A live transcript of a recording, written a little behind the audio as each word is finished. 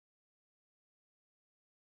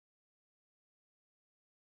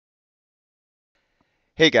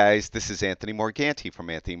Hey guys, this is Anthony Morganti from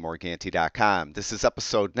AnthonyMorganti.com. This is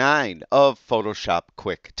episode 9 of Photoshop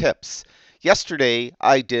Quick Tips. Yesterday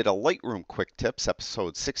I did a Lightroom Quick Tips,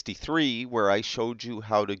 episode 63, where I showed you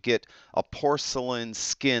how to get a porcelain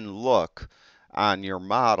skin look on your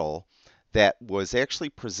model that was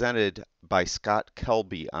actually presented by Scott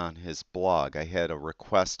Kelby on his blog. I had a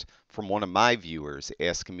request from one of my viewers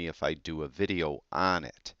asking me if I'd do a video on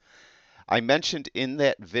it. I mentioned in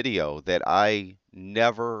that video that I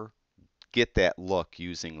never get that look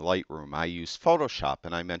using Lightroom. I use Photoshop,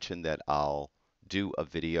 and I mentioned that I'll do a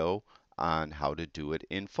video on how to do it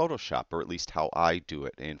in Photoshop, or at least how I do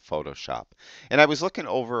it in Photoshop. And I was looking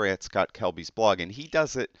over at Scott Kelby's blog, and he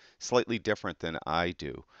does it slightly different than I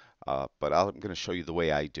do. But I'm going to show you the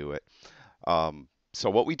way I do it. So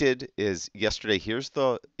what we did is yesterday, here's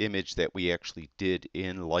the image that we actually did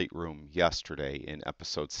in Lightroom yesterday in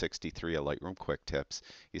episode 63 of Lightroom Quick Tips.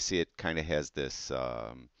 You see it kind of has this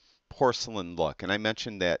porcelain look. And I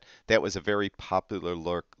mentioned that that was a very popular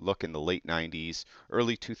look in the late 90s,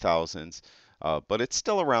 early 2000s, but it's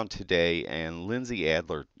still around today. And Lindsay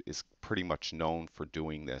Adler is pretty much known for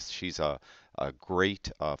doing this. She's a great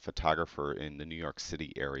photographer in the New York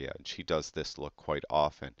City area, and she does this look quite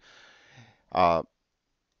often. Uh,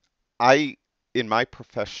 I, in my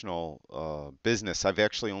professional business, I've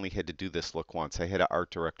actually only had to do this look once. I had an art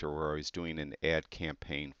director where I was doing an ad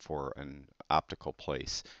campaign for an optical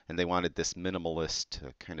place, and they wanted this minimalist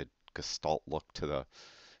kind of gestalt look to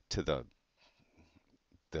the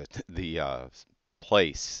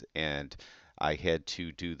place, and I had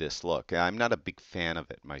to do this look. I'm not a big fan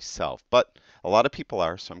of it myself, but a lot of people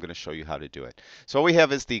are, so I'm going to show you how to do it. So what we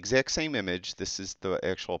have is the exact same image. This is the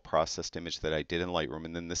actual processed image that I did in Lightroom,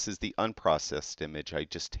 and then this is the unprocessed image. I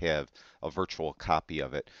just have a virtual copy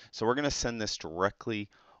of it. So we're going to send this directly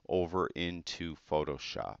over into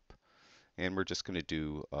Photoshop. And we're just going to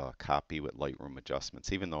do a copy with Lightroom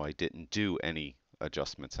adjustments, even though I didn't do any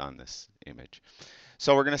adjustments on this image.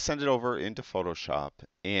 So we're going to send it over into Photoshop,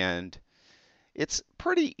 and it's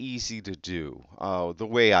pretty easy to do, the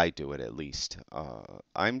way I do it at least.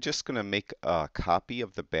 I'm just going to make a copy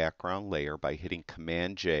of the background layer by hitting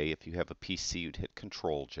Command J. If you have a PC, you'd hit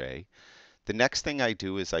Control J. The next thing I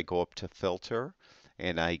do is I go up to Filter,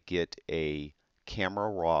 and I get a Camera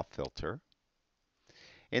Raw filter.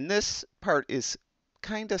 And this part is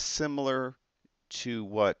kind of similar to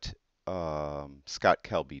what Scott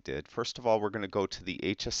Kelby did. First of all, we're going to go to the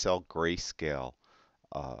HSL grayscale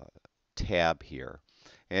uh, tab here.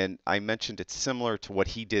 And I mentioned it's similar to what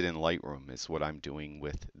he did in Lightroom is what I'm doing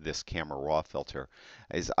with this Camera Raw filter.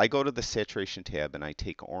 Is I go to the saturation tab and I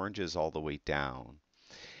take oranges all the way down.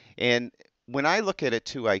 And when I look at it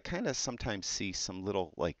too, I kind of sometimes see some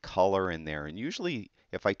little like color in there. And usually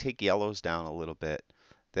if I take yellows down a little bit,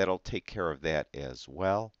 that'll take care of that as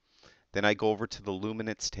well. Then I go over to the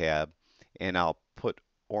luminance tab and I'll put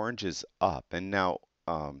oranges up. And now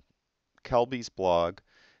Kelby's blog,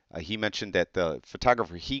 he mentioned that the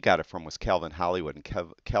photographer he got it from was Calvin Hollywood,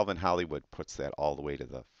 and Calvin Hollywood puts that all the way to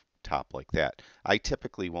the top like that. I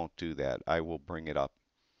typically won't do that. I will bring it up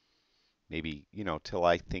maybe, till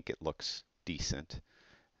I think it looks decent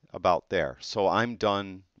about there. So I'm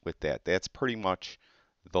done with that. That's pretty much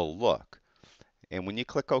the look. And when you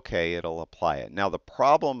click OK, it'll apply it. Now, the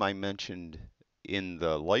problem I mentioned in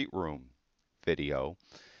the Lightroom video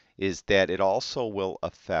is that it also will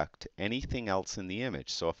affect anything else in the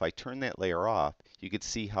image. So if I turn that layer off, you could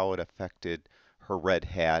see how it affected her red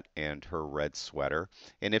hat and her red sweater.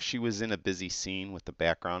 And if she was in a busy scene with the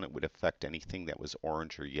background, it would affect anything that was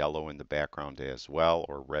orange or yellow in the background as well,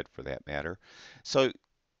 or red for that matter. So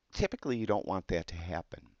typically you don't want that to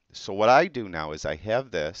happen. So what I do now is I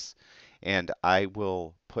have this and I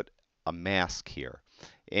will put a mask here.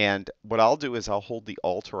 And what I'll do is I'll hold the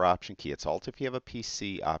Alt or Option key. It's Alt if you have a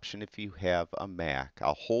PC, Option if you have a Mac.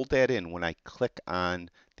 I'll hold that in when I click on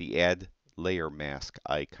the Add Layer Mask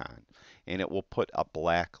icon. And it will put a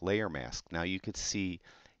black layer mask. Now you can see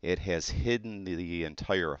it has hidden the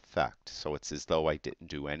entire effect. So it's as though I didn't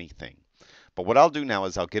do anything. But what I'll do now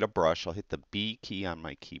is I'll get a brush. I'll hit the B key on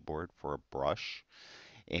my keyboard for a brush.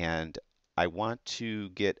 And I want to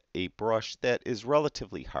get a brush that is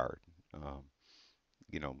relatively hard.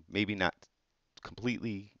 Maybe not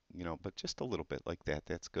completely, but just a little bit like that.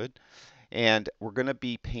 That's good. And we're going to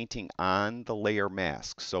be painting on the layer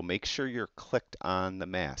mask. So make sure you're clicked on the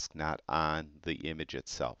mask, not on the image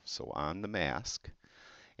itself. So on the mask.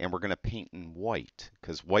 And we're going to paint in white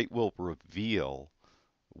because white will reveal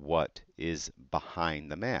what is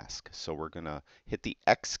behind the mask. So we're going to hit the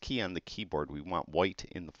X key on the keyboard. We want white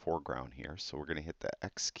in the foreground here. So we're going to hit the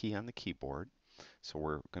X key on the keyboard. So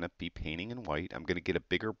we're going to be painting in white. I'm going to get a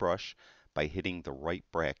bigger brush by hitting the right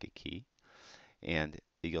bracket key. And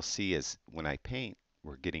you'll see as when I paint,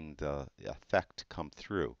 we're getting the effect come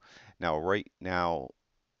through. Now, right now,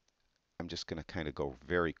 I'm just going to kind of go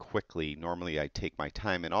very quickly. Normally, I take my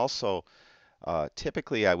time. And also,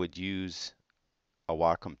 typically, I would use a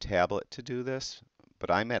Wacom tablet to do this. But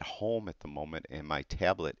I'm at home at the moment, and my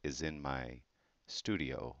tablet is in my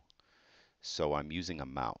studio. So I'm using a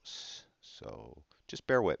mouse. So just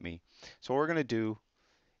bear with me. So what we're going to do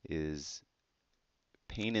is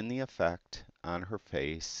paint in the effect on her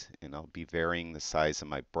face, and I'll be varying the size of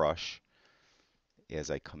my brush as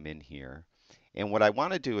I come in here. And what I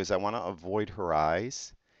want to do is I want to avoid her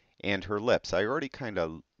eyes and her lips. I already kind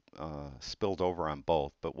of spilled over on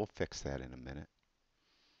both, but we'll fix that in a minute.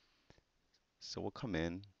 So we'll come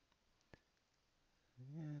in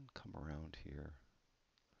and come around here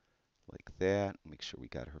like that. Make sure we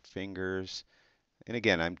got her fingers. And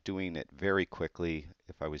again, I'm doing it very quickly.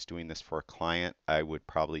 If I was doing this for a client, I would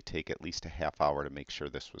probably take at least a half hour to make sure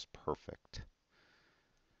this was perfect.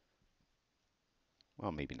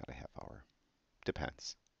 Well, maybe not a half hour.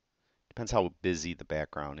 Depends. Depends how busy the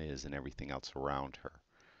background is and everything else around her.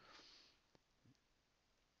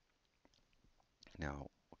 Now,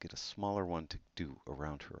 we'll get a smaller one to do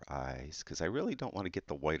around her eyes because I really don't want to get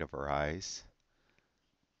the white of her eyes.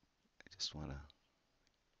 I just want to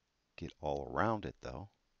get all around it though.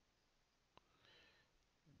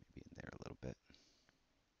 Maybe in there a little bit.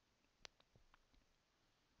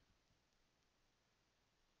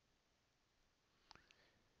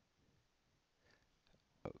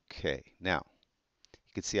 Okay, now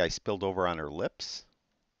you can see I spilled over on her lips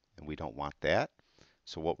and we don't want that.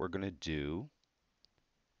 So what we're going to do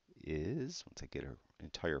is, once I get her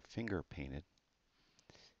entire finger painted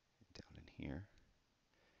down in here,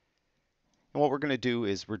 and what we're going to do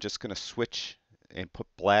is we're just going to switch and put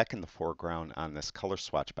black in the foreground on this color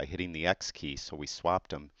swatch by hitting the X key. So we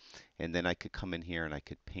swapped them. And then I could come in here and I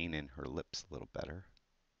could paint in her lips a little better.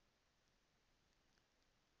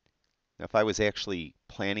 Now, if I was actually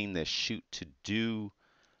planning this shoot to do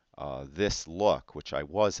this look, which I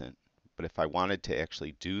wasn't, but if I wanted to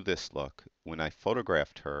actually do this look, when I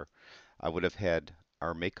photographed her, I would have had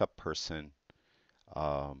our makeup person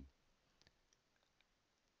um,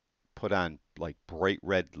 put on like bright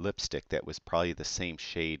red lipstick that was probably the same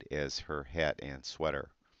shade as her hat and sweater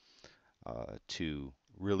to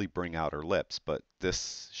really bring out her lips. But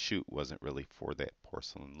this shoot wasn't really for that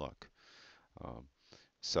porcelain look. Um,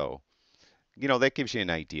 so, that gives you an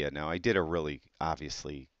idea. Now, I did a really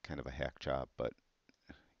obviously kind of a hack job, but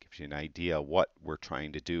it gives you an idea what we're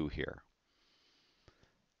trying to do here.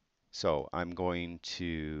 So I'm going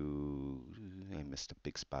to, I missed a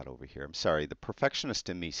big spot over here. I'm sorry, the perfectionist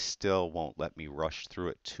in me still won't let me rush through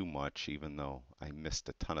it too much, even though I missed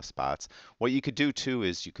a ton of spots. What you could do too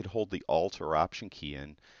is you could hold the Alt or Option key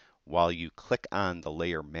in while you click on the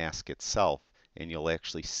layer mask itself, and you'll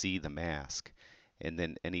actually see the mask. And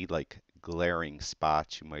then any like glaring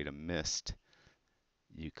spots you might have missed,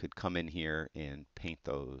 you could come in here and paint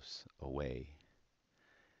those away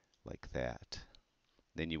like that.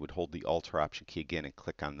 Then you would hold the Alt or Option key again and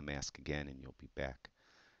click on the mask again, and you'll be back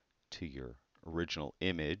to your original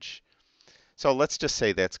image. So let's just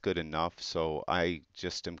say that's good enough. So I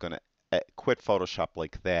just am going to quit Photoshop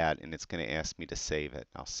like that, and it's going to ask me to save it.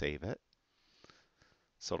 I'll save it.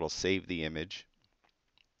 So it'll save the image.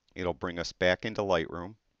 It'll bring us back into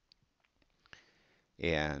Lightroom.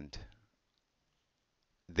 And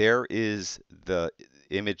there is the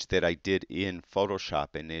image that I did in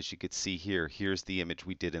Photoshop. And as you can see here, here's the image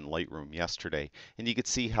we did in Lightroom yesterday. And you can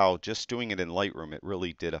see how just doing it in Lightroom, it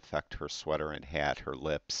really did affect her sweater and hat, her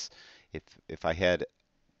lips. If I had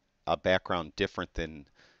a background different than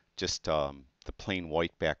just the plain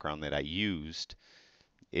white background that I used,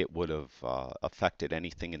 it would have affected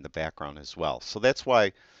anything in the background as well. So that's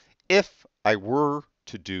why if I were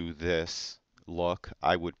to do this look,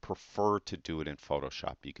 I would prefer to do it in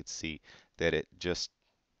Photoshop. You could see that it just,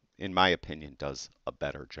 in my opinion, does a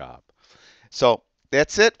better job. So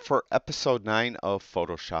that's it for episode 9 of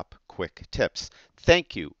Photoshop Quick Tips.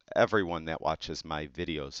 Thank you, everyone that watches my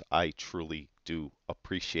videos. I truly do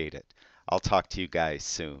appreciate it. I'll talk to you guys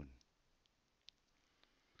soon.